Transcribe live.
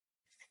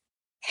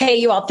Hey,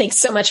 you all. Thanks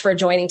so much for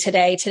joining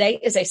today. Today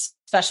is a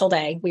special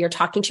day. We are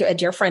talking to a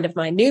dear friend of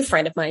mine, new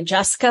friend of mine,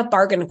 Jessica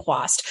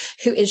Bargenquast,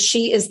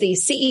 she is the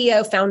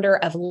CEO, founder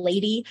of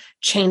Lady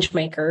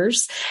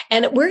Changemakers.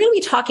 And we're going to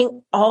be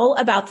talking all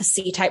about the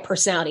C-type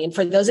personality. And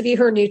for those of you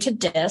who are new to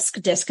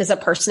DISC is a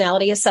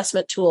personality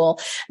assessment tool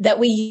that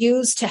we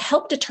use to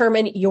help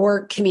determine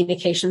your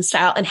communication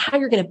style and how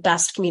you're going to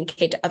best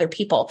communicate to other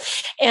people.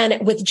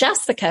 And with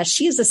Jessica,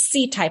 she's a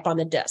C-type on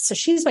the DISC. So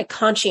she's my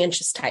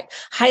conscientious type,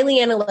 highly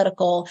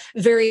analytical,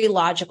 very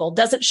logical,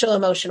 doesn't show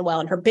emotion well.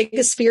 And her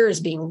biggest fear is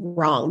being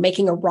wrong,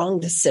 making a wrong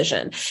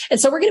decision. And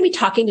so we're going to be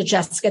talking to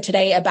Jessica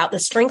today about the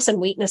strengths and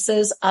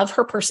weaknesses of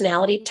her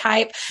personality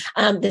type,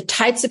 the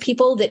types of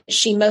people that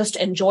she most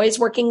enjoys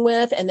working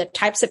with, and the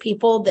types of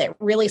people that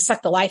really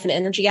suck the life and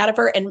energy out of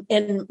her.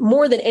 And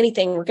more than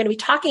anything, we're going to be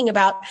talking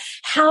about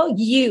how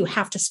you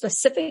have to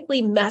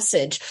specifically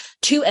message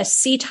to a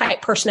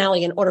C-type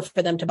personality in order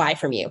for them to buy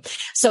from you.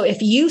 So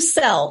if you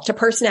sell to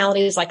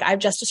personalities like I've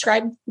just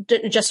described,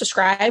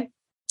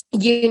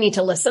 you need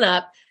to listen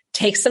up,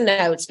 take some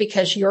notes,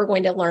 because you're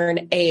going to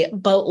learn a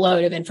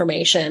boatload of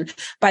information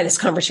by this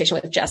conversation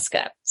with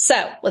Jessica.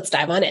 So let's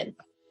dive on in.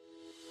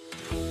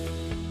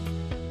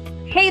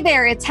 Hey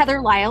there, it's Heather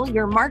Lyle,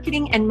 your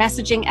marketing and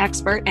messaging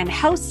expert and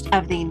host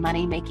of the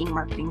Money Making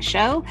Marketing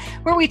Show,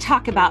 where we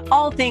talk about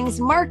all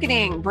things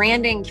marketing,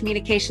 branding,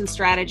 communication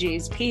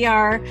strategies,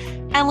 PR,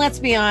 and let's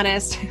be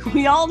honest,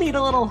 we all need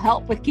a little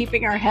help with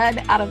keeping our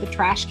head out of the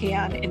trash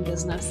can in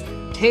business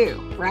too,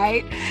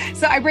 right?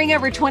 So I bring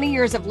over 20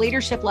 years of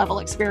leadership level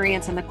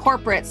experience in the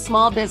corporate,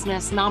 small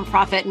business,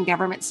 nonprofit, and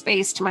government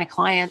space to my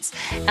clients.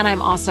 And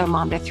I'm also a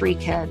mom to 3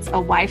 kids, a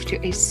wife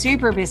to a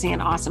super busy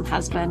and awesome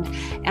husband.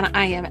 And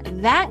I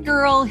am that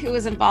girl who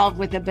is involved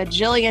with a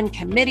bajillion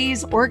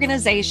committees,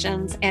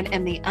 organizations, and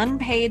am the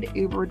unpaid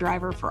Uber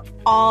driver for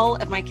all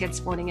of my kids'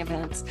 sporting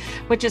events,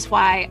 which is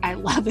why I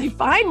love a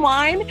fine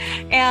wine.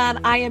 And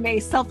I am a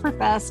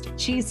self-professed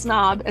cheese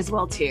snob as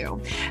well too.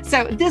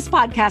 So this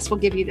podcast will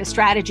give you the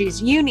strategies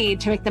you need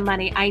to make the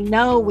money I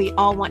know we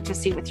all want to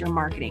see with your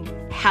marketing.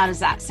 How does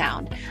that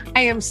sound?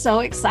 I am so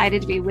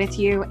excited to be with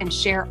you and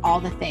share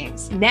all the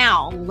things.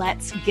 Now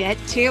let's get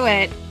to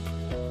it.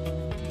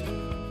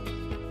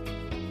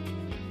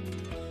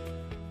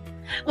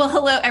 Well,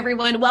 hello,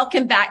 everyone.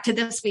 Welcome back to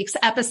this week's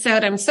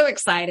episode. I'm so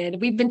excited.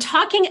 We've been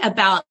talking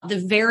about the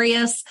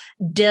various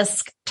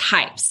DISC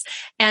types.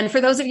 And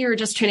for those of you who are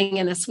just tuning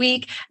in this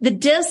week, the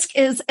DISC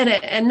is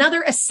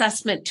another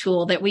assessment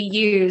tool that we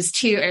use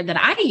that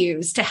I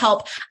use to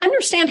help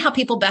understand how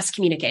people best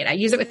communicate. I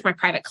use it with my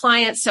private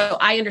clients, so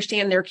I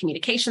understand their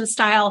communication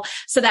style.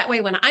 So that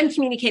way, when I'm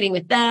communicating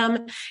with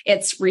them,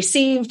 it's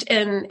received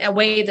in a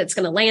way that's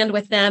going to land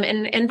with them,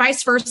 and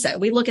vice versa.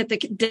 We look at the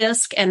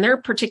DISC and their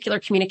particular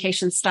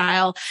communication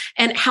style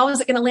and how is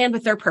it going to land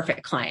with their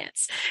perfect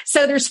clients.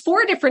 So there's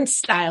 4 different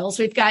styles.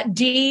 We've got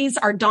Ds,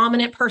 our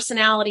dominant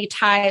personality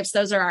types.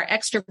 Those are our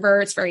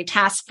extroverts, very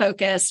task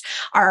focused.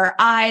 Our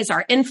Is,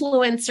 our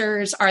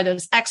influencers, are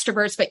those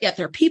extroverts, but yet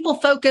they're people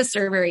focused.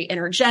 They're very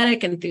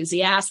energetic,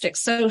 enthusiastic,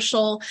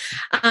 social.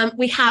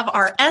 We have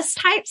our S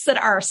types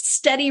that are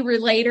steady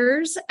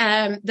relators.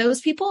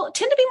 Those people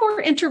tend to be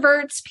more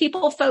introverts,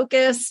 people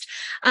focused.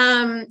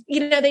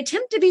 They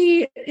tend to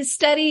be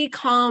steady,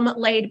 calm,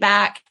 laid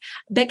back,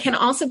 but can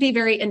also be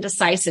very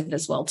indecisive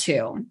as well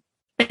too.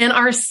 And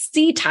our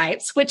C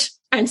types, which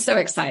I'm so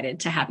excited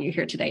to have you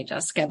here today,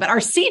 Jessica, but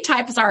our C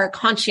types are our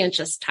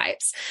conscientious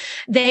types.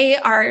 They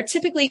are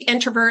typically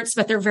introverts,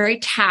 but they're very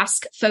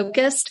task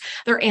focused.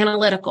 They're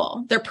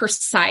analytical. They're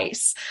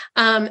precise.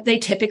 They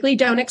typically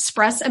don't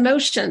express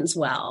emotions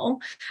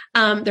well.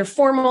 They're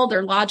formal,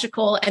 they're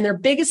logical, and their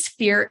biggest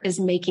fear is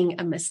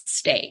making a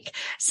mistake.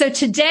 So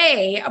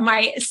today,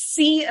 my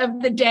C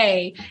of the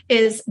day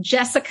is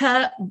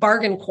Jessica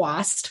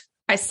Bargenquast.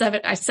 I said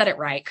it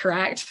right,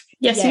 correct?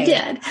 Yes, Yay. You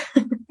did.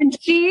 And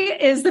she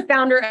is the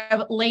founder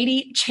of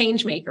Lady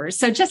Changemakers.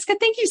 So Jessica,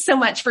 thank you so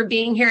much for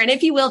being here. And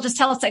if you will, just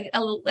tell us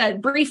a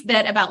brief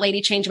bit about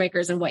Lady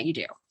Changemakers and what you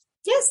do.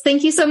 Yes,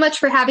 thank you so much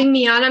for having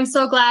me on. I'm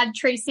so glad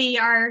Tracy,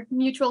 our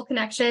mutual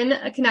connection,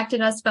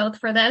 connected us both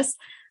for this.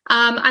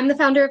 I'm the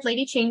founder of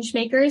Lady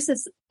Changemakers.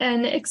 It's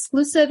an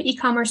exclusive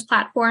e-commerce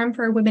platform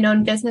for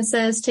women-owned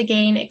businesses to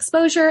gain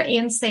exposure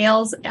and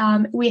sales.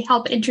 We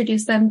help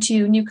introduce them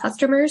to new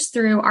customers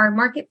through our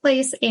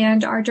marketplace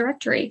and our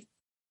directory.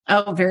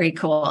 Oh, very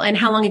cool. And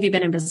how long have you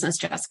been in business,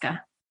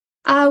 Jessica?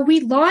 We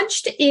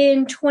launched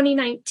in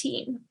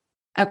 2019.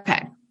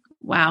 Okay.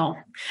 Wow.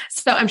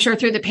 So I'm sure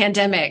through the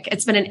pandemic,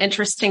 it's been an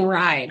interesting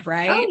ride,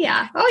 right? Oh,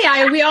 yeah.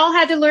 We all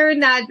had to learn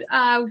that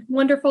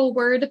wonderful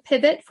word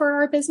pivot for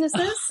our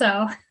businesses.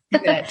 So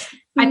good.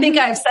 I think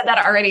I've said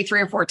that already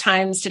 3 or 4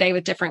 times today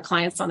with different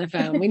clients on the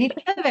phone. We need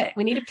to pivot.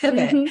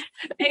 Mm-hmm.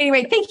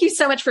 Anyway, thank you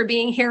so much for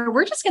being here.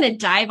 We're just going to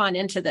dive on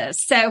into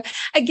this. So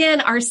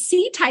again, our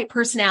C-type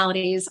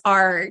personalities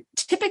are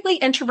typically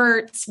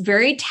introverts,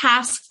 very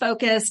task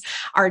focused,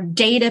 are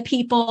data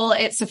people.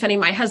 It's so funny.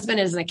 My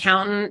husband is an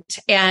accountant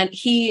and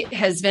he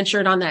has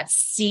ventured on that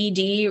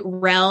CD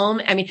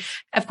realm. I mean,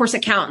 of course,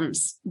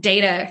 accountants,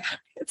 data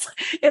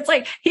It's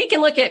like he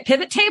can look at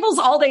pivot tables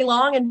all day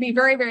long and be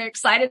very, very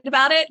excited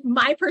about it.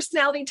 My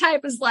personality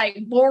type is like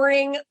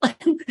boring.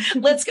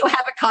 Let's go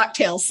have a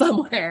cocktail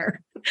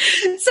somewhere.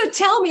 So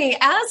tell me,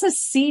 as a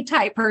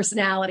C-type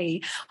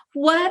personality,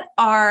 what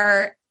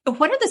are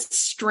the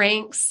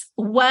strengths?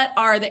 What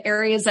are the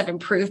areas of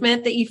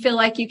improvement that you feel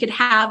like you could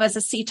have as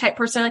a C-type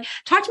personality?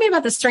 Talk to me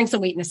about the strengths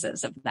and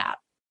weaknesses of that.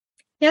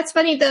 Yeah, it's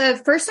funny.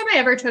 The first time I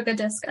ever took a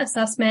DISC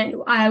assessment,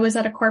 I was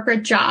at a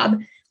corporate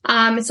job.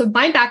 So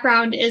my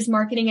background is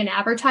marketing and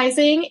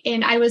advertising,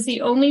 and I was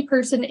the only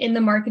person in the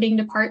marketing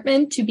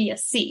department to be a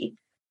C.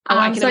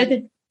 I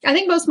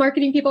think most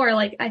marketing people are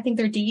like, I think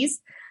they're Ds.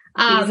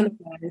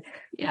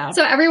 Yeah.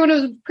 So everyone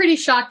was pretty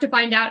shocked to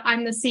find out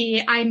I'm the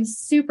C. I'm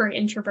super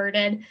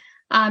introverted.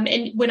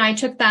 And when I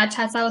took that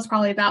test, that was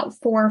probably about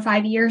 4 or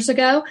 5 years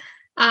ago.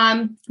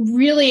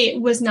 Really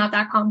was not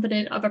that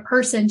confident of a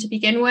person to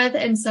begin with.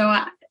 And so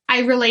I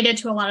related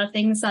to a lot of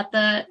things that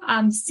the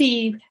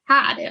C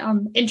had.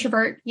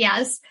 Introvert,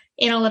 yes.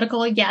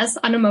 Analytical, yes.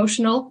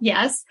 Unemotional,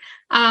 yes.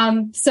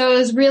 So it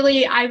was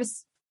really, I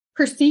was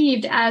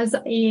perceived as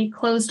a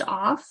closed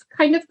off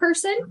kind of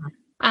person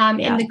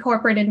in the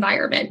corporate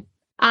environment.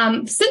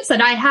 Since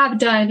then, I have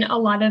done a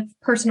lot of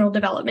personal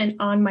development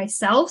on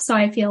myself. So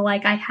I feel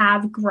like I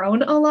have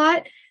grown a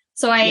lot.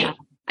 So I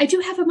do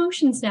have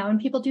emotions now, and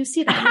people do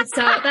see that.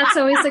 So that's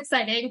always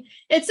exciting.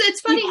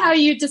 It's funny how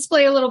you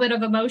display a little bit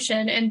of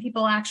emotion and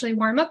people actually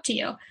warm up to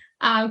you.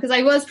 Because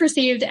I was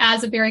perceived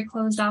as a very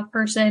closed off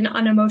person,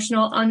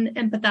 unemotional,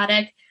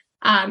 unempathetic.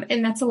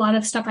 And that's a lot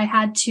of stuff I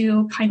had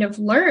to kind of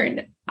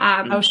learn.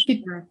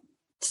 Sure.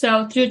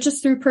 So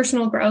through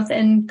personal growth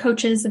and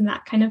coaches and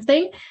that kind of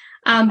thing.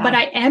 But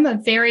I am a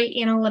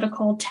very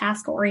analytical,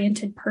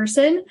 task-oriented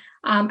person.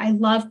 I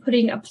love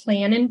putting a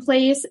plan in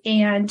place,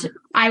 and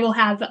I will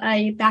have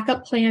a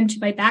backup plan to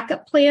my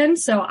backup plan.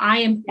 So I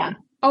am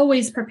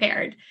always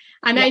prepared.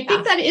 And I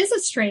think that is a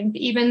strength,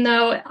 even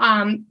though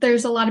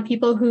there's a lot of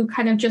people who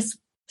kind of just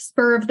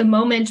spur of the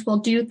moment will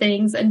do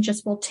things and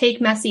just will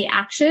take messy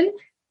action.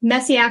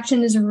 Messy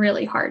action is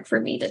really hard for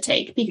me to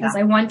take because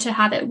I want to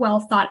have it well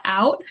thought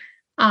out.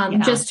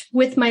 Just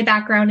with my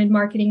background in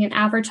marketing and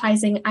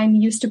advertising, I'm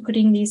used to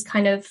putting these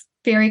kind of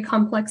very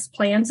complex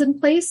plans in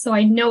place, so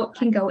I know it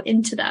can go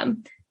into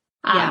them.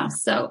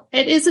 So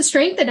it is a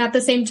strength, and at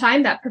the same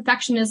time, that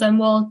perfectionism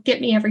will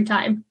get me every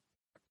time.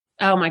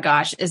 Oh my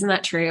gosh, isn't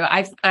that true?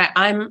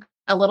 I'm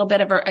a little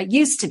bit of I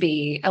used to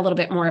be a little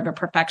bit more of a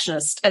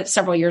perfectionist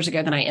several years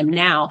ago than I am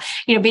now.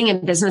 You know, being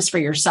in business for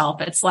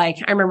yourself, it's like,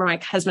 I remember my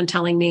husband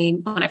telling me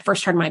when I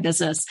first started my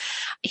business,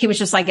 he was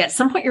just like, at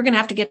some point, you're going to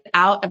have to get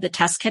out of the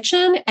test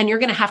kitchen and you're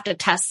going to have to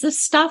test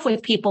this stuff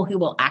with people who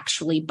will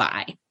actually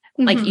buy.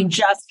 Like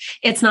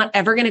it's not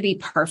ever going to be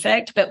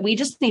perfect, but we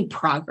just need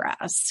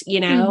progress, you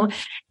know?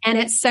 And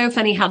it's so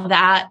funny how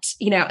that,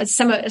 you know,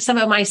 some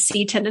of my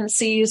C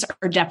tendencies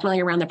are definitely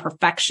around the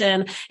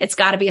perfection. It's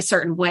got to be a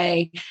certain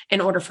way in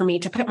order for me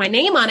to put my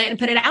name on it and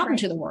put it out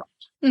into the world.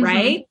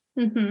 Right.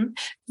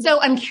 So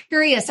I'm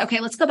curious. Okay,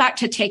 let's go back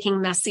to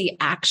taking messy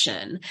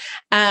action.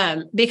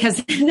 Because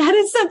that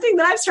is something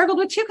that I've struggled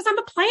with too, because I'm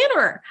a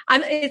planner.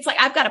 It's like,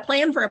 I've got a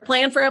plan for a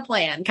plan for a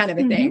plan kind of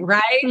a thing.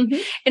 Right.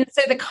 And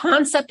so the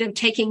concept of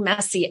taking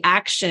messy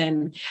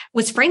action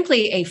was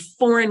frankly a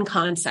foreign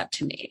concept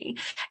to me.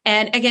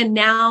 And again,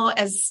 now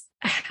as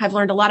I've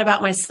learned a lot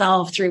about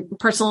myself through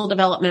personal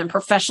development,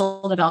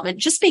 professional development,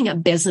 just being a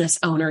business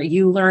owner,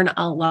 you learn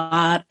a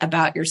lot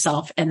about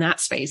yourself in that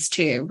space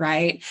too,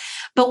 right?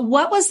 But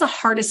what was the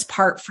hardest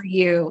part for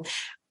you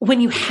when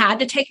you had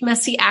to take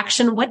messy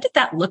action? What did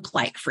that look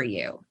like for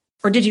you?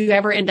 Or did you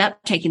ever end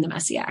up taking the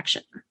messy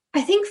action?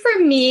 I think for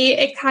me,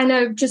 it kind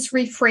of just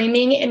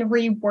reframing and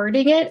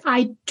rewording it.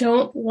 I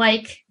don't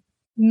like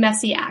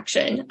messy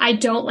action. I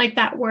don't like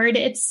that word.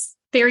 It's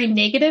very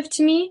negative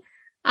to me.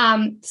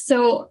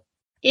 So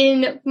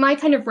in my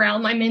kind of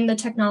realm, I'm in the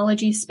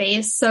technology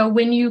space. So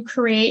when you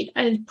create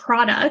a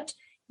product,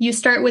 you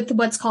start with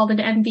what's called an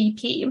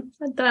MVP.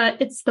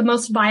 It's the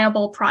most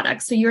viable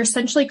product. So you're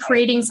essentially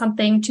creating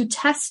something to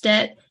test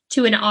it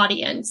to an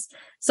audience.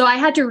 So I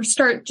had to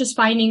start just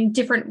finding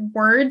different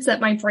words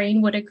that my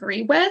brain would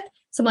agree with.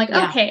 So I'm like,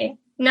 okay,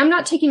 now I'm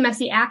not taking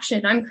messy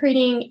action. I'm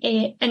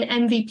creating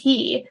an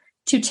MVP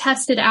to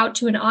test it out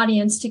to an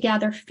audience to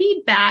gather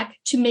feedback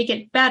to make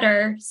it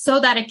better so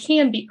that it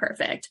can be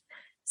perfect.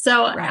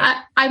 So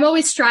I'm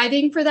always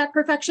striving for that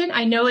perfection.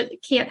 I know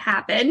it can't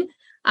happen,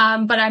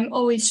 but I'm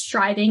always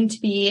striving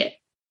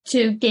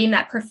to gain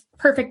that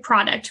perfect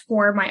product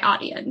for my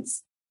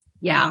audience.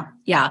 Yeah.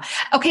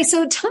 Okay.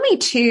 So tell me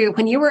too,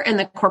 when you were in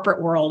the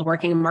corporate world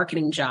working a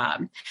marketing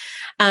job,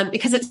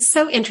 because it's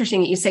so interesting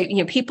that you say, you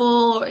know,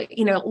 people,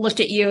 you know, looked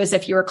at you as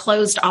if you were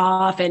closed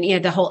off and, you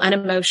know, the whole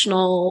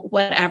unemotional,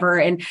 whatever.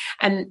 And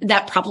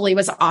that probably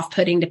was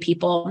off-putting to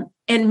people.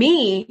 And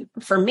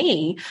for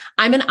me,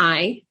 I'm an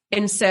I.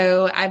 And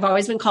so I've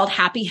always been called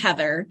Happy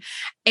Heather.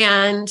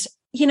 And,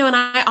 you know, and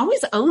I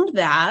always owned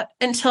that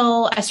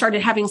until I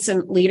started having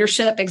some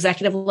leadership,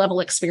 executive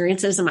level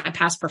experiences in my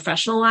past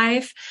professional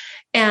life.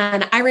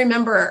 And I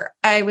remember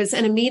I was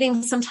in a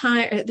meeting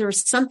sometime, there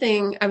was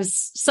something, I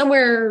was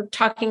somewhere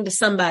talking to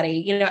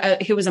somebody,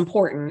 who was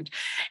important.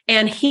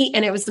 And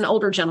it was an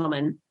older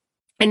gentleman.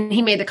 And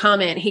he made the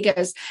comment, he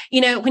goes,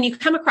 when you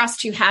come across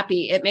too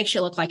happy, it makes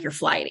you look like you're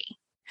flighty.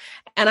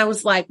 And I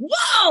was like,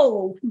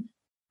 whoa,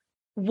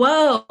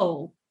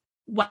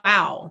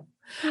 wow.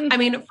 I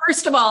mean,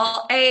 first of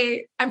all,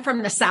 I'm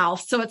from the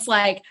South. So it's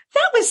like,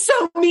 that was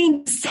so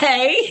mean to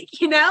say,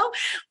 And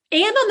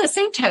on the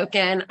same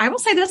token, I will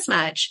say this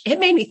much. It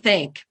made me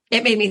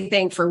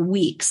think for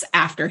weeks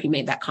after he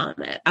made that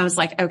comment. I was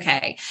like,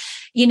 okay,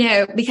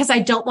 because I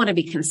don't want to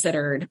be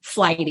considered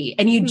flighty,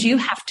 and you do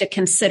have to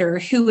consider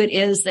who it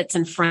is that's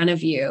in front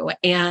of you.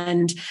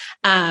 And,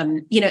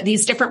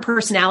 these different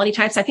personality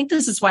types, I think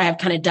this is why I've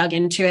kind of dug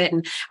into it.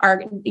 And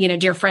our,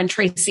 dear friend,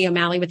 Tracy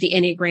O'Malley with the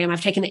Enneagram,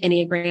 I've taken the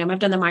Enneagram, I've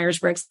done the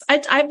Myers-Briggs.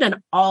 I've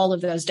done all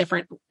of those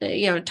different,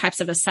 types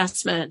of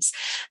assessments.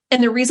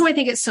 And the reason why I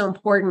think it's so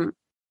important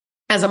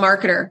as a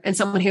marketer and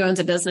someone who owns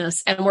a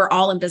business, and we're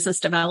all in business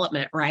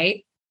development,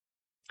 right?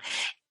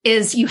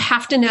 Is you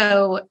have to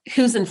know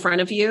who's in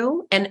front of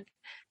you and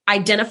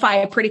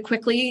identify pretty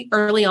quickly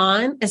early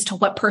on as to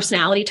what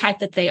personality type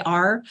that they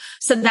are.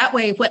 So that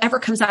way, whatever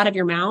comes out of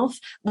your mouth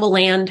will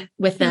land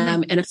with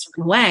them in a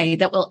certain way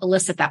that will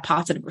elicit that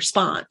positive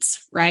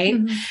response, right?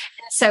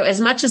 So as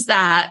much as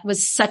that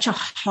was such a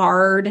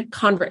hard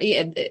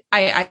conversation,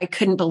 I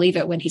couldn't believe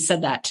it when he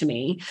said that to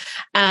me.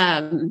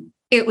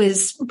 It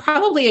was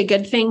probably a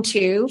good thing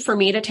too, for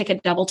me to take a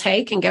double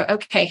take and go,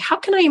 okay, how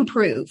can I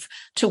improve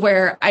to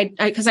where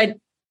because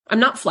I'm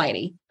not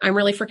flighty. I'm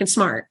really freaking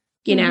smart,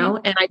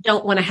 and I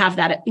don't want to have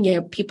that,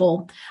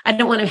 I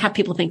don't want to have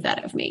people think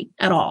that of me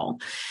at all.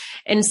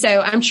 And so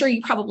I'm sure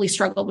you probably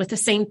struggled with the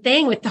same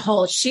thing with the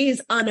whole,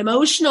 she's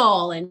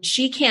unemotional and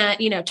she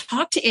can't,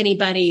 talk to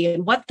anybody,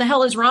 and what the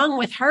hell is wrong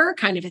with her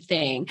kind of a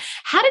thing.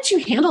 How did you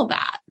handle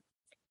that?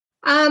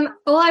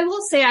 Well, I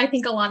will say, I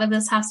think a lot of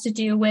this has to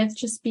do with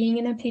just being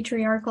in a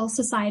patriarchal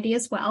society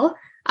as well.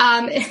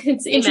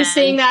 It's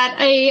interesting that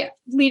a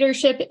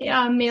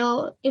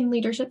male in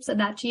leadership said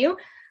that to you.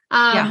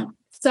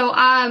 So,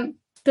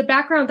 the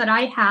background that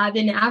I have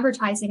in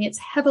advertising, it's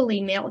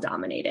heavily male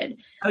dominated.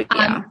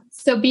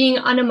 So being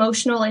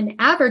unemotional in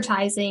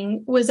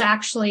advertising was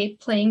actually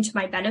playing to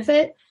my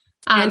benefit.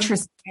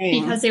 Interesting.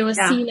 Because it was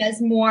seen as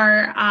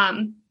more,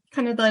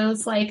 kind of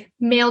those like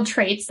male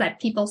traits that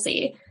people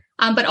see.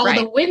 But all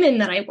the women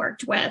that I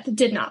worked with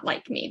did not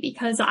like me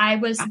because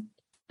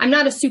I'm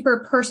not a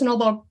super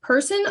personable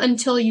person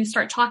until you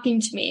start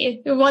talking to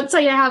me. Once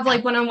I have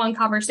like one-on-one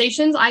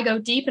conversations, I go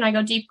deep and I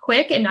go deep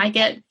quick, and I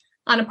get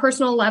on a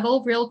personal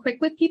level real quick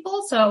with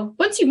people. So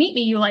once you meet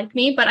me, you like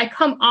me, but I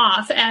come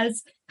off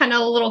as kind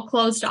of a little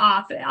closed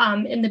off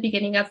in the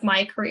beginning of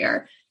my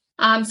career.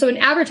 So in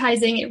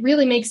advertising, it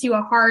really makes you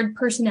a hard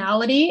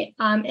personality.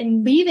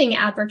 And leaving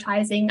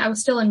advertising, I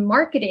was still in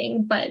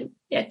marketing, but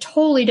a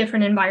totally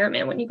different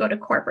environment when you go to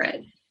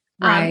corporate.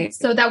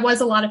 So that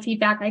was a lot of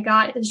feedback I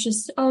got. It's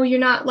just, oh, you're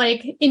not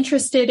like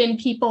interested in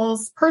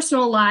people's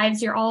personal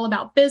lives. You're all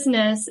about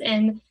business.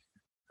 And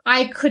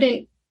I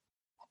couldn't,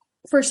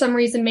 for some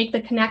reason, make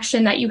the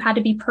connection that you had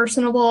to be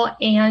personable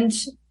and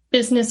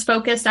business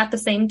focused at the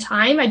same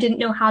time. I didn't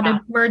know how to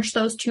merge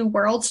those two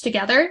worlds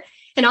together.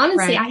 And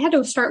honestly, I had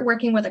to start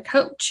working with a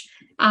coach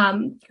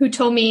who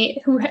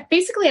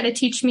basically had to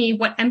teach me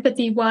what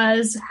empathy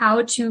was,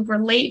 how to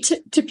relate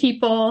to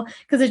people,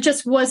 because it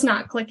just was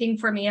not clicking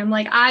for me. I'm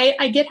like,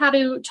 I get how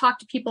to talk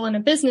to people in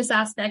a business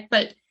aspect,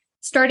 but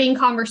starting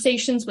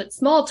conversations with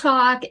small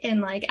talk and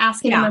like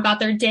asking them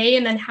about their day,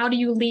 and then how do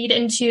you lead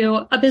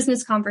into a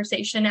business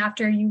conversation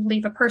after you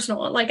leave a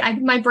personal,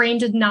 my brain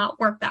did not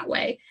work that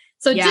way.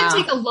 So it did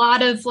take a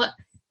lot of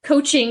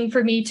coaching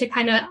for me to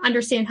kind of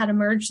understand how to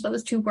merge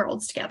those two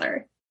worlds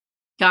together.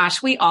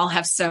 Gosh, we all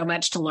have so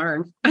much to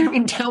learn. I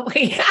mean, don't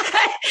we?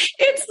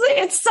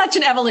 It's such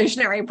an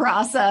evolutionary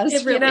process.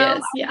 It really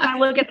is. Yeah. I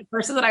look at the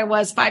person that I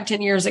was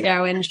 5-10 years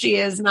ago, and she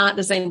is not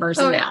the same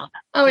person now.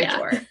 Oh, yeah.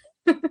 Sure.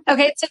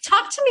 Okay. So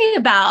talk to me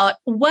about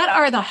what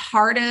are the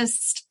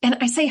hardest, and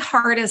I say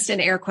hardest in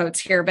air quotes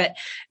here, but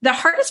the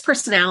hardest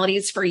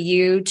personalities for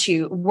you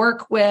to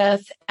work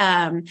with,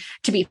 to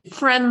be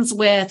friends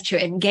with,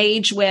 to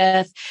engage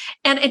with.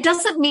 And it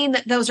doesn't mean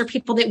that those are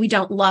people that we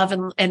don't love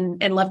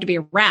and love to be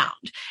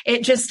around.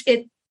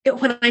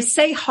 When I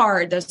say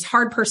hard, those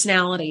hard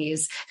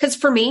personalities, because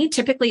for me,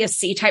 typically a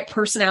C-type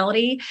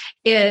personality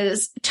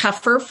is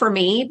tougher for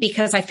me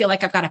because I feel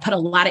like I've got to put a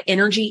lot of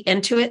energy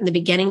into it in the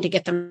beginning to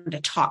get them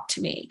to talk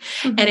to me.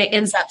 And it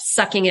ends up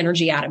sucking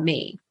energy out of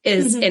me.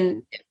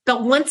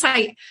 But once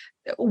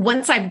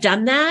I've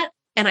done that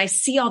and I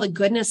see all the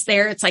goodness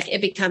there, it's like, it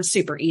becomes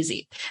super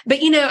easy. But,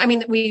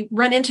 we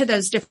run into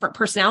those different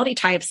personality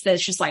types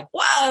that's just like,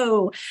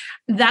 whoa,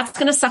 that's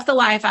going to suck the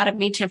life out of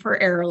me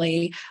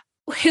temporarily.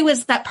 Who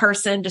is that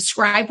person?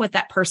 Describe what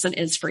that person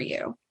is for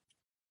you.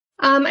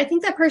 I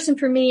think that person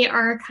for me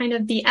are kind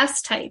of the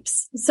S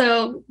types.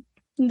 So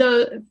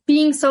the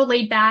being so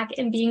laid back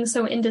and being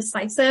so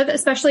indecisive,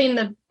 especially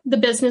in the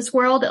business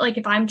world, like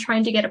if I'm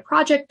trying to get a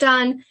project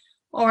done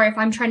or if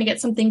I'm trying to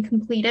get something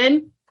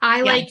completed,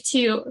 I like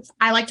to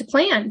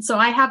plan. So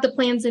I have the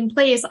plans in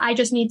place. I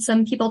just need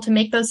some people to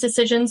make those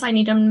decisions. I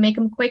need them to make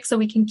them quick so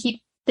we can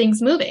keep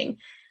things moving.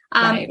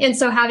 And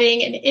so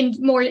having an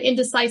more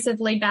indecisive,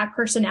 laid back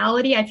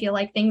personality, I feel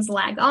like things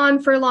lag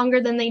on for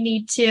longer than they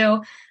need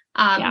to.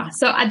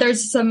 So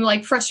there's some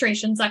like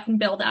frustrations that can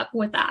build up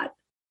with that.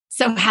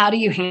 So how do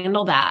you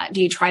handle that?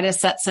 Do you try to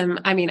set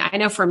I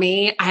know for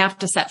me, I have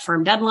to set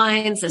firm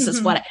deadlines. This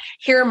is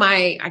here are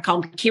I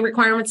call them key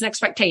requirements and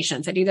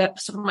expectations. I do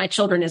that for my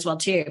children as well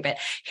too, but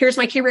here's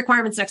my key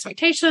requirements and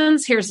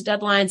expectations. Here's the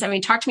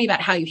deadlines. Talk to me about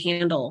how you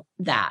handle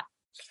that.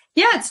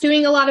 Yeah, it's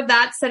doing a lot of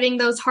that, setting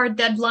those hard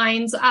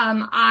deadlines.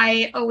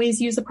 I always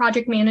use a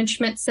project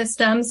management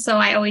system. So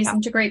I always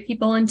integrate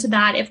people into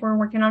that if we're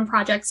working on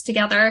projects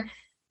together.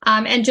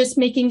 And just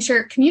making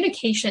sure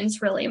communication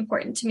is really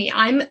important to me.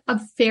 I'm a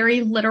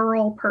very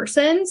literal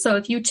person. So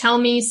if you tell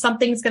me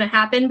something's going to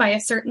happen by a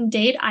certain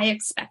date, I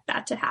expect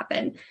that to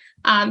happen.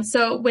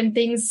 So when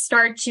things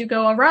start to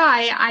go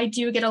awry, I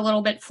do get a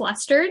little bit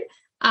flustered.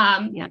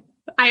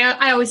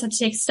 I always have to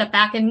take a step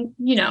back and,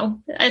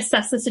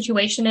 assess the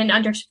situation and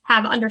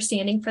have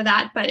understanding for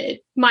that. But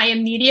my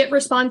immediate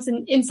response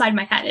inside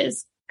my head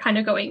is kind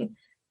of going,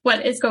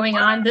 what is going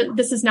on?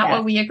 This is not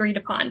what we agreed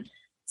upon.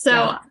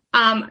 So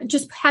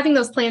just having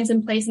those plans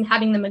in place and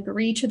having them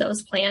agree to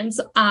those plans.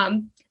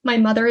 My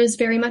mother is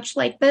very much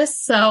like this.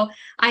 So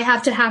I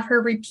have to have her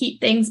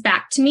repeat things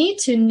back to me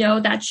to know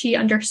that she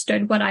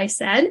understood what I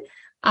said.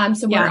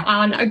 So we're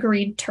on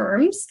agreed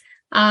terms.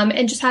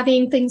 And just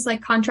having things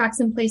like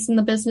contracts in place in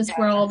the business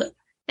world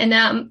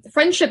and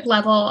friendship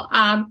level.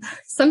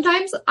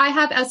 Sometimes I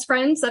have as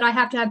friends that I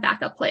have to have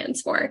backup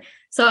plans for.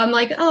 So I'm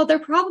like, oh,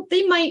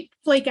 they might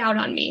flake out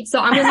on me. So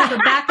I'm going to have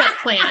a backup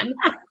plan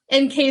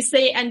in case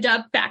they end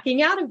up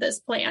backing out of this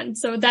plan.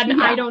 So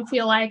then I don't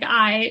feel like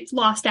I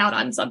lost out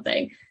on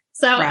something.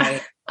 So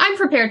I'm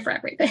prepared for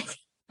everything.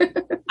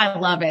 I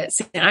love it.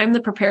 See, I'm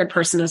the prepared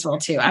person as well,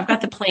 too. I've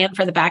got the plan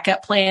for the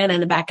backup plan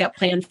and the backup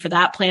plan for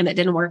that plan that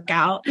didn't work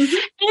out. And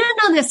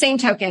on the same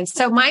token,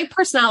 so my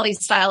personality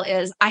style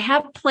is I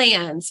have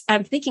plans.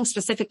 I'm thinking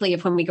specifically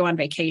of when we go on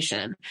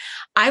vacation.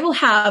 I will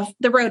have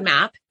the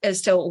roadmap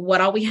as to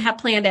what all we have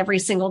planned every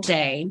single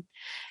day.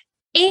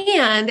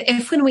 And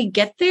if when we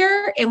get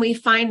there and we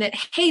find that,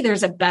 hey,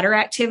 there's a better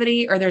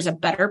activity or there's a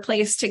better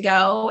place to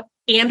go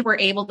and we're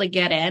able to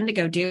get in to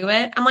go do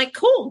it, I'm like,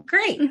 cool,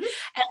 great.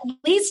 At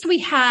least we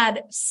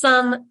had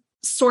some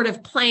sort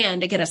of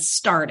plan to get us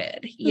started.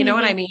 You know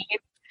what I mean?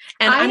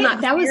 And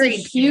that was a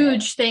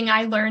huge thing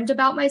I learned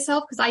about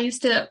myself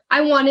because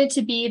I wanted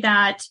to be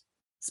that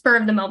spur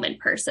of the moment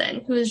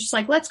person who was just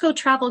like, let's go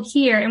travel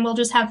here and we'll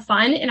just have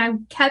fun. And I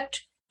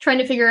kept trying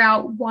to figure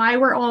out why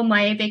were all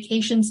my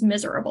vacations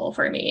miserable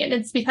for me. And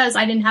it's because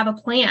I didn't have a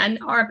plan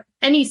or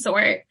any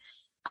sort.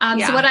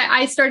 So what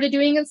I started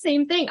doing the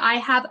same thing. I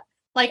have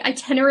like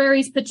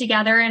itineraries put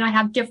together and I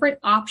have different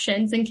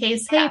options in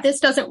case, hey, this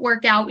doesn't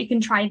work out. We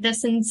can try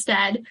this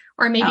instead.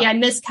 Or maybe I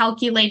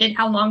miscalculated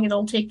how long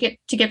it'll take it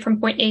to get from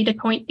point A to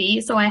point B.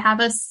 So I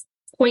have a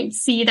point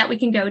C that we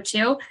can go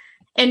to.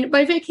 And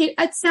my vacation,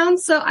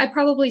 it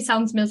probably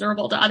sounds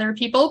miserable to other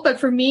people, but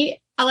for me,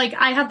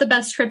 I have the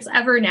best trips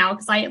ever now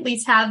because I at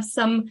least have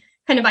some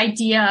kind of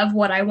idea of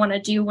what I want to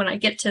do when I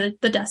get to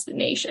the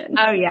destination.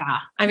 Oh, yeah.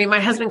 My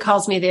husband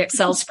calls me the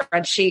Excel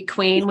spreadsheet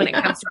queen when it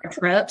comes to our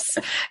trips.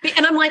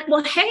 And I'm like,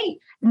 well, hey,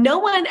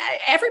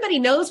 everybody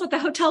knows what the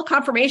hotel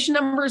confirmation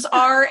numbers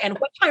are and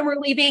what time we're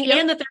leaving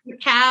and that there's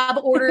a cab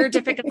ordered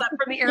to pick us up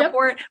from the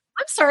airport.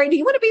 I'm sorry. Do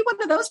you want to be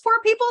one of those poor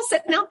people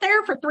sitting out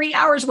there for 3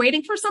 hours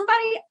waiting for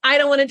somebody? I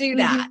don't want to do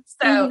that.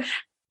 So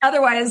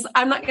otherwise,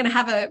 I'm not going to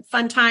have a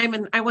fun time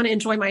and I want to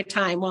enjoy my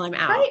time while I'm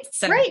out.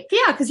 Right.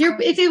 Yeah. Because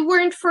if it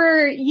weren't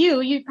for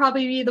you, you'd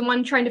probably be the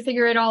one trying to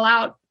figure it all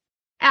out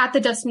at the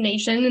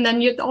destination. And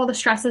then all the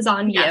stress is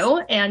on you.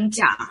 And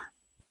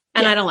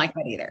I don't like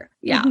that either.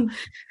 Yeah.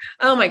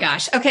 Oh my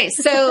gosh. Okay.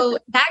 So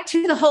back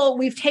to the whole,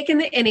 we've taken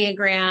the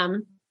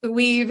Enneagram.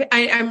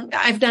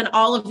 I've done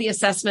all of the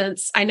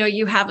assessments. I know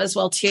you have as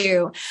well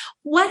too.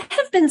 What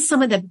have been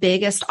some of the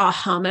biggest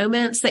aha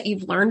moments that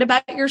you've learned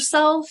about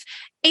yourself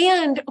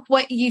and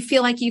what you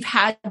feel like you've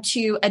had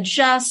to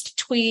adjust,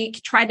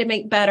 tweak, try to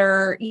make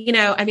better?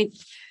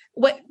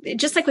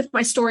 Just like with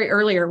my story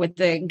earlier with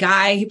the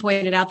guy who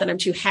pointed out that I'm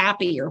too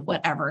happy or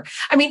whatever.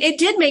 It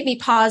did make me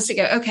pause to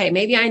go, okay,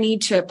 maybe I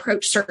need to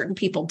approach certain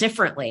people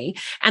differently.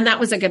 And that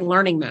was a good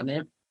learning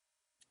moment.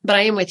 But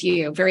I am with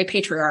you, very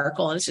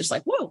patriarchal. And it's just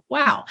like, whoa,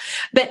 wow.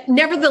 But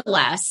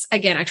nevertheless,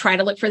 again, I try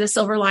to look for the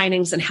silver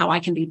linings and how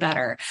I can be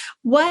better.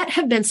 What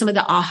have been some of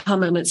the aha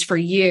moments for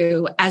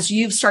you as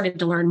you've started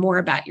to learn more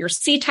about your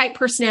C-type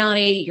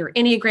personality, your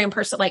Enneagram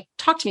person?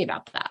 Talk to me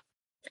about that.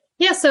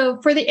 Yeah.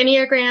 So for the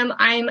Enneagram,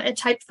 I'm a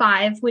type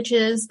 5, which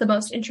is the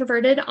most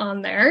introverted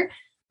on there.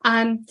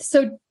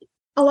 So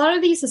a lot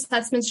of these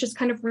assessments just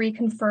kind of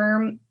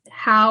reconfirm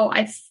how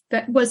I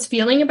was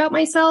feeling about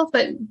myself,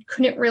 but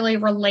couldn't really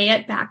relay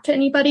it back to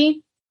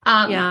anybody.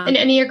 An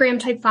Enneagram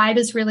type 5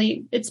 is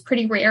it's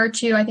pretty rare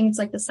too. I think it's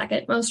like the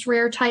second most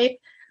rare type.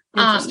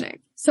 Interesting.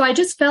 So I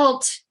just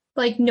felt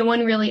like no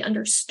one really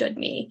understood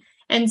me.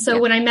 And so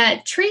when I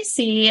met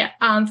Tracy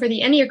for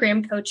the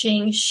Enneagram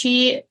coaching,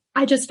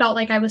 I just felt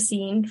like I was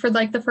seen for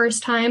like the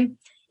first time.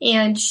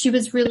 And she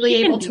was really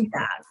able to,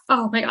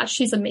 oh my gosh,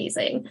 she's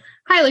amazing.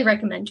 Highly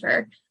recommend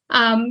her.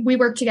 We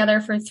worked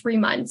together for 3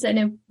 months and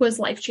it was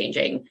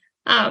life-changing.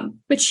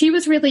 But she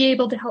was really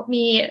able to help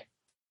me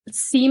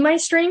see my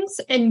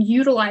strengths and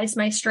utilize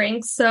my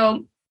strengths.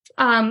 So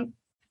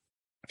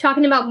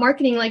talking about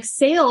marketing, like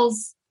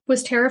sales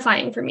was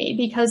terrifying for me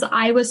because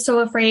I was so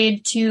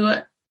afraid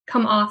to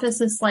come off as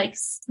this like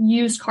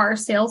used car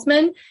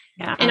salesman.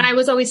 Yeah. And I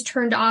was always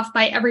turned off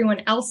by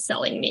everyone else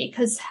selling me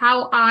because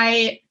how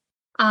I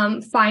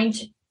find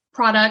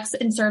products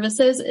and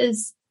services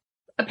is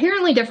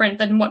apparently different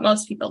than what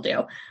most people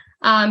do.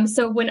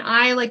 So when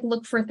I like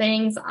look for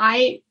things,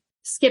 I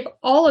skip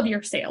all of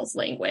your sales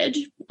language.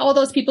 All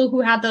those people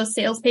who have those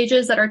sales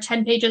pages that are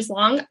 10 pages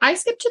long, I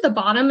skip to the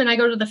bottom and I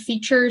go to the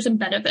features and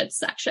benefits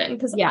section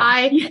because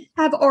I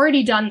have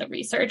already done the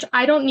research.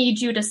 I don't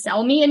need you to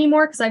sell me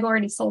anymore because I've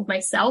already sold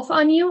myself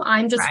on you.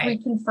 I'm just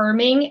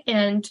reconfirming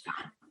and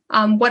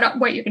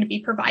what you're going to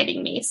be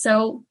providing me.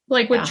 So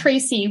like with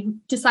Tracy,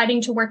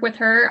 deciding to work with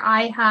her,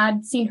 I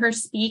had seen her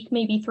speak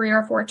maybe 3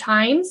 or 4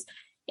 times.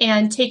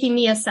 And taking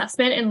the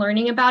assessment and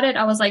learning about it,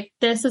 I was like,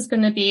 this is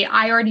going to be,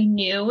 I already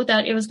knew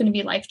that it was going to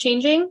be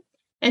life-changing.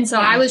 And so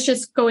I was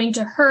just going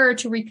to her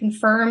to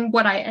reconfirm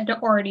what I had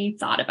already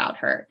thought about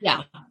her.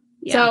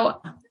 So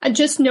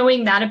just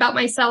knowing that about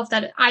myself,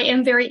 that I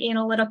am very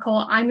analytical.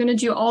 I'm going to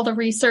do all the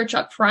research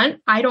up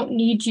front. I don't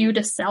need you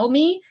to sell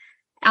me.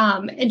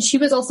 And she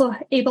was also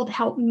able to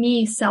help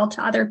me sell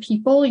to other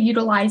people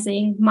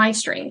utilizing my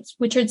strengths,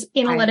 which is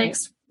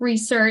analytics,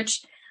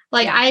 research.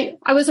 Like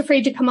I was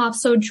afraid to come off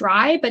so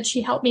dry, but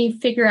she helped me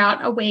figure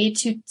out a way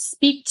to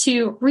speak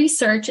to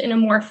research in a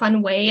more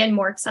fun way and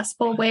more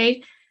accessible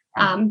way.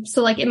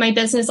 So like in my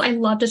business, I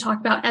love to talk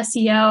about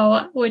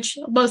SEO, which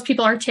most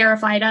people are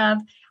terrified of.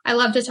 I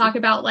love to talk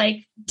about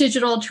like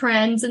digital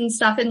trends and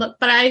stuff. But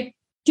I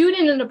do it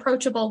in an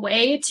approachable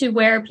way to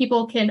where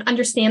people can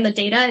understand the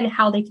data and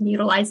how they can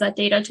utilize that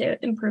data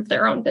to improve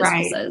their own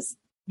businesses.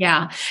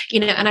 Yeah.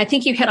 And I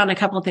think you hit on a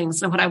couple of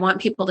things. And what I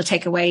want people to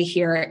take away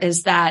here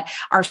is that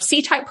our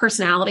C-type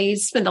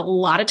personalities spend a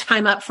lot of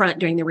time up front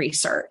doing the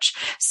research.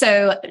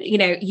 So,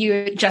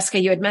 Jessica,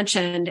 you had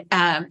mentioned,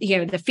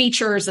 the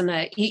features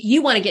and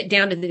you want to get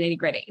down to the nitty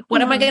gritty.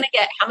 What am I going to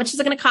get? How much is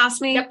it going to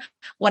cost me?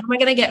 What am I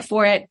going to get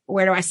for it?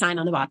 Where do I sign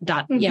on the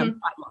bottom line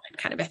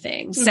kind of a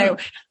thing? So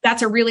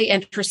that's a really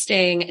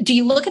interesting. Do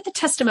you look at the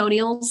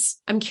testimonials?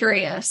 I'm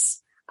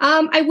curious.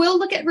 I will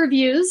look at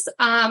reviews.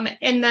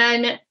 And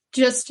then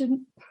just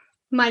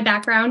my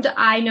background,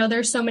 I know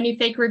there's so many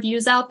fake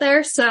reviews out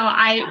there. So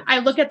I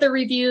look at the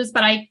reviews,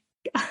 but I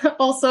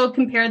also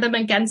compare them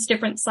against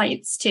different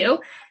sites too.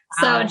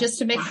 So just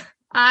to make,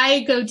 I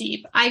go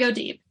deep.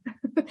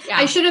 Yeah.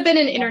 I should have been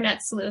an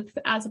internet sleuth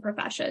as a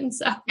profession.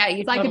 So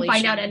I can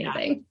find out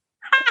anything.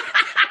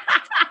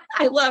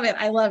 I love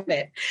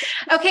it.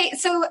 Okay.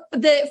 So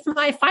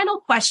my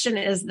final question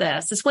is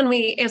this, is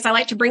I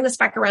like to bring this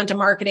back around to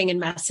marketing and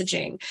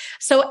messaging.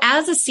 So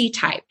as a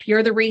C-type,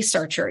 you're the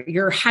researcher,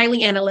 you're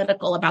highly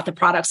analytical about the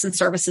products and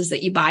services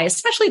that you buy,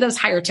 especially those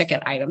higher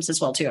ticket items as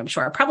well, too, I'm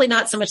sure. Probably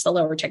not so much the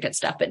lower ticket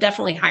stuff, but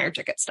definitely higher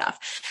ticket stuff.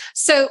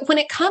 So when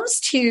it comes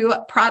to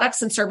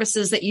products and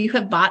services that you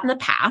have bought in the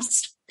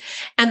past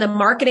and the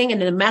marketing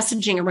and the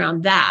messaging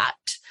around that,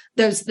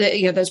 those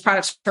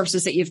products,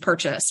 services that you've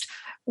purchased,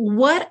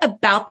 what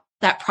about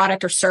that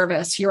product or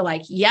service you're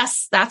like,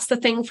 yes, that's the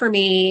thing for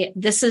me.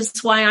 This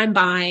is why I'm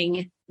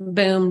buying.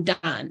 Boom,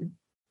 done.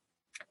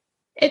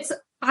 I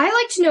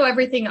like to know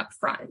everything up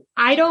front.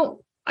 I don't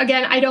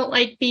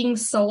like being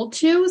sold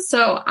to.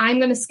 So I'm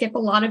going to skip a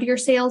lot of your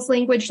sales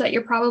language that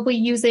you're probably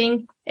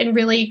using and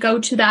really go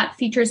to that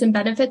features and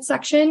benefits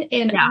section.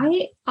 And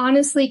I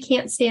honestly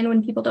can't stand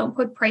when people don't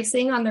put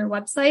pricing on their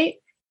website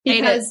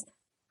because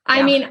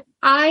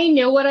I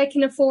know what I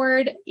can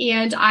afford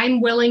and I'm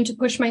willing to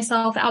push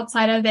myself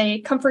outside of a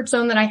comfort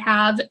zone that I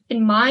have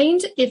in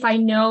mind if I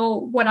know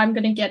what I'm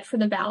going to get for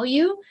the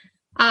value.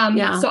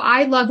 So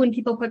I love when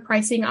people put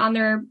pricing on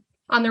their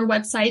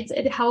websites.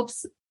 It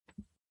helps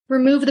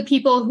remove the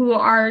people who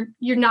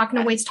you're not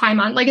going to waste time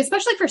on, like,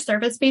 especially for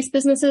service-based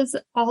businesses,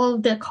 all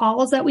of the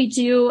calls that we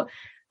do,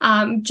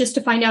 just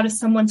to find out if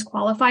someone's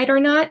qualified or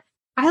not.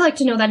 I like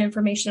to know that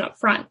information up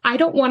front. I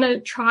don't want to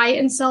try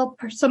and sell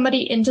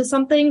somebody into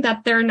something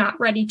that they're not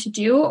ready to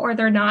do, or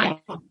they're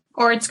not,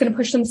 or it's going to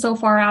push them so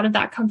far out of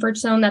that comfort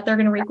zone that they're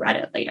going to regret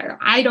it later.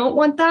 I don't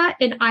want that.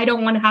 And I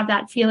don't want to have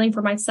that feeling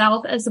for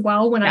myself as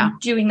well when I'm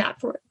doing that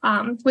for,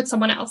 with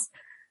someone else.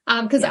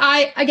 Cause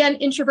I, again,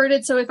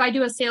 introverted. So if I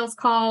do a sales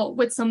call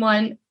with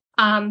someone,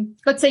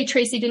 let's say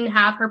Tracy didn't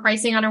have her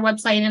pricing on her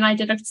website and I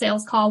did a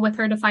sales call with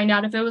her to find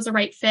out if it was a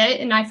right fit.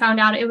 And I found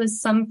out it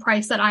was some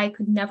price that I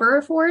could never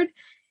afford.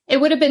 It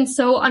would have been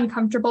so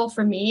uncomfortable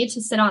for me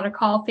to sit on a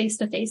call face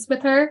to face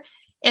with her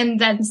and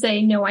then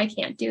say, no, I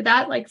can't do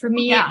that. Like for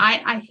me,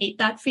 I hate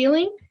that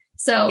feeling.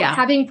 So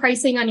having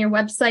pricing on your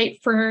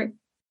website for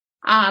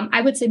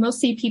I would say most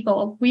C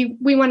people, we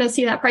want to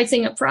see that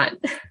pricing up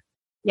front.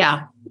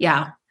 Yeah.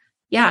 Yeah.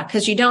 Yeah.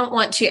 Cause you don't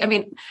want to, I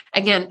mean,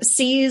 again,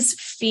 C's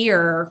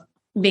fear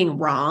being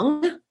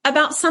wrong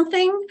about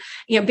something,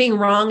 being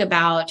wrong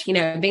about,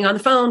 being on the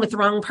phone with the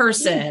wrong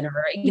person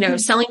or,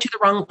 selling to the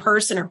wrong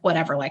person or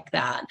whatever like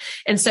that.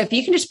 And so if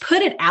you can just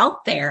put it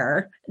out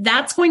there,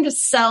 that's going to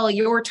sell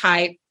your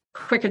type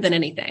quicker than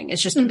anything.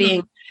 It's just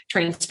being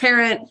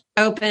transparent,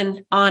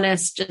 open,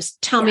 honest, just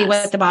tell me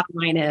what the bottom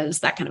line is,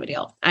 that kind of a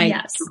deal.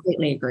 I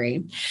completely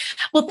agree.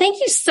 Well,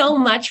 thank you so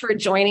much for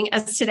joining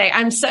us today.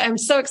 I'm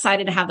so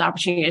excited to have the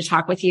opportunity to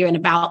talk with you and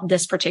about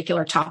this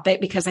particular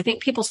topic, because I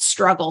think people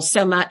struggle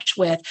so much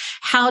with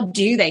how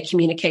do they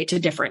communicate to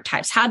different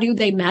types? How do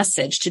they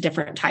message to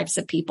different types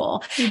of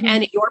people?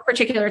 And your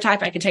particular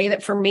type, I can tell you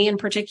that for me in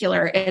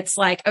particular, it's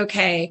like,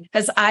 okay,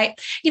 because I'm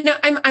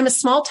a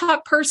small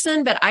talk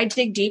person, but I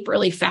dig deep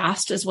really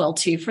fast as well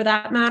too, for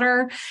that matter.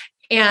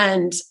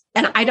 And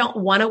I don't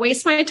want to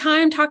waste my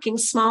time talking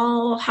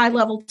small, high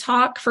level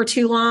talk for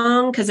too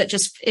long, because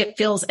it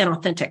feels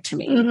inauthentic to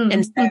me.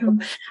 And so,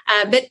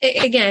 but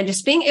again,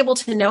 just being able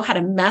to know how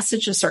to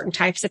message to certain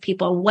types of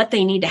people and what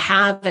they need to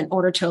have in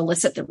order to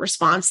elicit the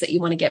response that you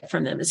want to get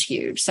from them is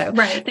huge. So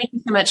thank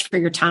you so much for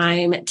your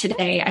time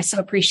today. I so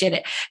appreciate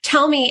it.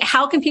 Tell me,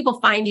 how can people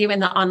find you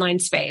in the online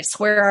space?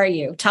 Where are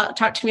you? Talk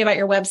to me about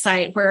your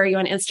website. Where are you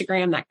on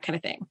Instagram? That kind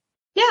of thing.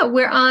 Yeah,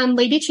 we're on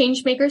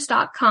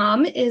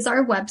ladychangemakers.com is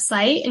our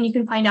website, and you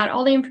can find out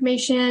all the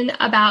information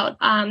about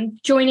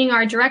joining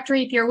our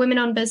directory. If you're a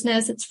women-owned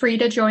business, it's free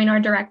to join our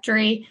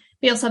directory.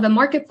 We also have a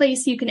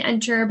marketplace you can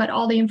enter, but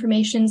all the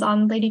information's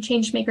on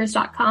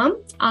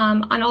ladychangemakers.com.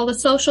 On all the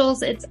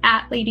socials, it's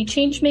at Lady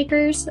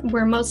Changemakers.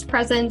 We're most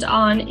present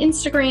on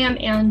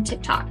Instagram and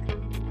TikTok.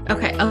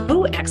 Okay.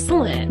 Oh,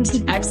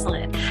 excellent.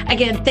 Excellent.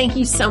 Again, thank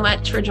you so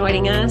much for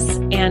joining us,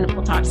 and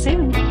we'll talk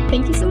soon.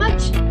 Thank you so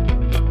much.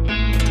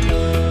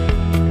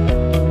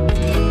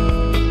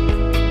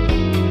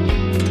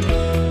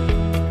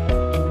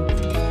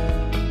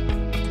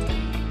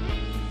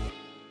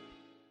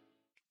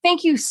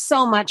 Thank you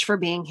so much for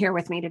being here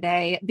with me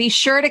today. Be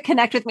sure to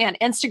connect with me on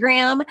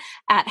Instagram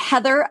at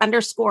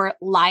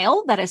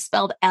Heather_Lisle. That is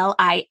spelled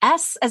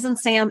L-I-S as in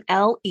Sam,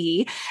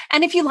 L-E.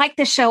 And if you like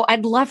this show,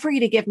 I'd love for you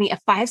to give me a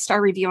 5-star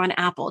review on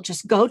Apple.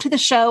 Just go to the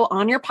show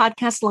on your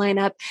podcast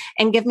lineup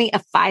and give me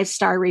a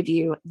 5-star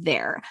review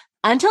there.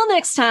 Until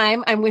next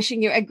time, I'm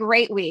wishing you a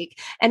great week,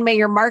 and may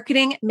your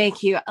marketing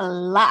make you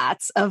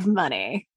lots of money.